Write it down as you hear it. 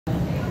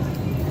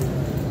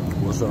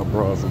What's up,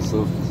 brothers and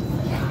sisters?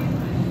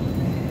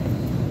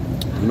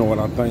 You know what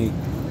I think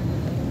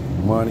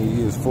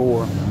money is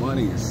for?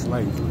 Money is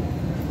slavery.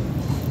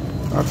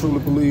 I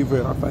truly believe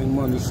that. I think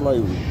money is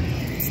slavery.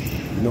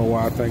 You know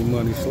why I think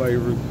money is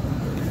slavery?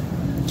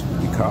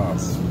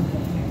 Because,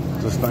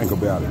 just think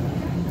about it.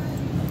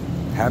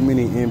 How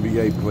many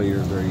NBA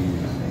players there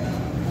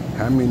is?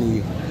 How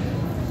many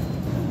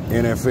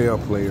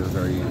NFL players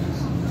there is?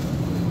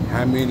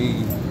 How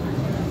many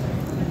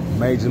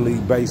Major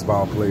League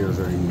Baseball players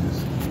there is?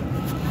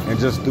 And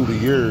just through the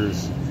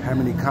years, how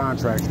many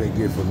contracts they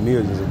get for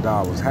millions of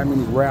dollars? How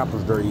many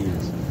rappers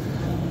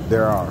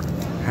there are?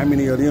 How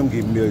many of them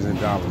get millions of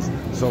dollars?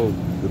 So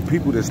the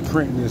people that's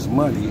printing this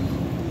money,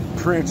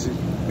 print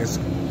it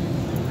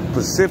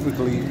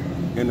specifically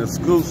and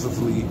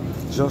exclusively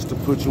just to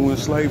put you in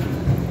slavery.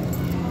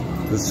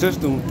 The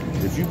system,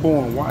 if you're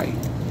born white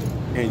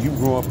and you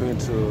grow up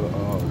into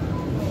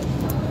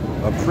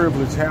a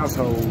privileged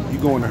household,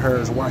 you're going to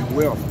inherit white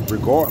wealth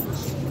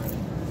regardless.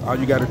 All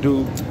you got to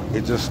do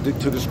is just stick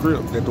to the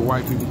script that the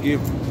white people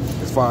give you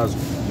as far as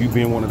you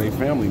being one of their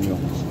family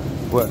members.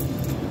 But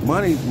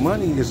money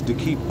is to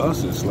keep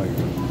us in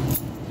slavery.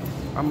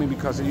 I mean,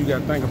 because you got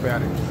to think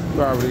about it.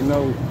 You already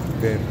know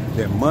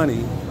that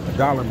money, a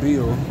dollar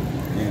bill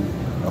and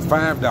a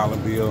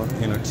 $5 bill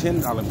and a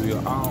 $10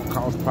 bill all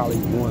cost probably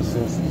 1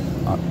 cent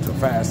to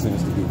 5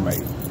 cents to get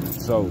made.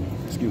 So,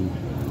 excuse me.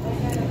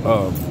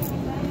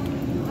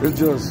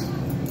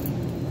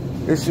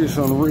 It's just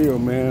unreal,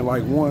 man.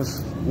 Like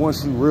once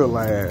you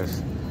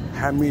realize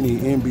how many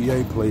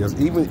NBA players,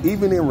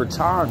 even in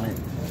retirement,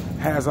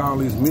 has all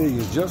these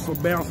millions just for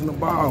bouncing the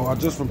ball or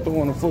just for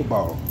throwing the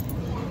football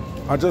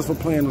or just for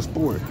playing the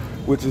sport,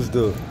 which is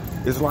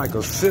it's like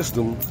a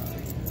system.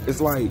 It's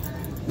like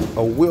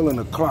a wheel and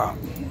a clock.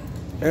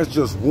 That's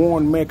just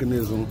one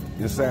mechanism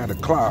inside the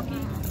clock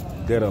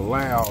that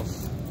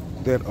allows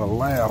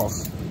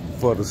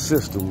for the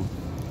system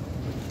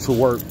to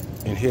work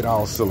and hit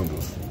all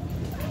cylinders.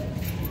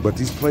 But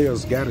these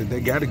players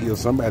they gotta give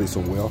somebody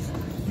some wealth.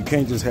 You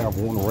can't just have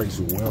one race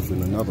with wealth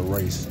and another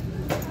race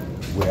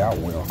without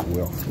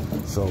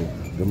wealth. So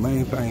the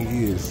main thing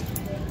is,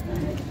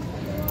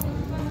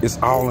 it's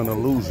all an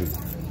illusion.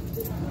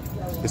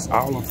 It's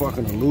all a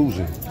fucking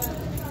illusion.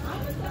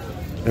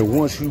 And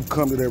once you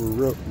come to that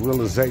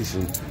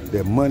realization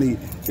that money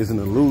is an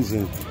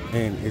illusion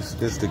and it's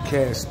the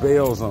cash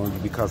spells on you,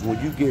 because when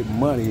you get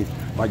money,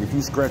 like if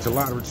you scratch a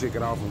lottery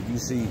ticket off and you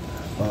see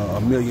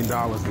 $1 million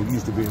that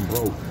used to being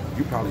broke,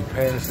 you probably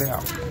pass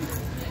out.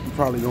 You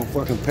probably gonna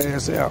fucking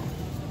pass out.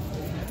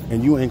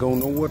 And you ain't gonna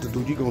know what to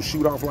do. You gonna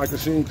shoot off like a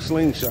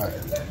slingshot.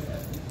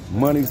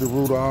 Money's the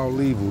root of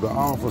all evil, the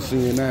alpha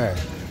seeing eye.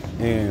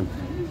 And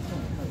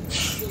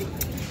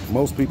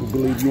most people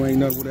believe you ain't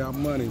nothing without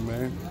money,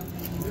 man.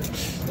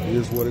 It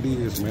is what it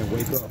is, man.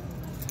 Wake up.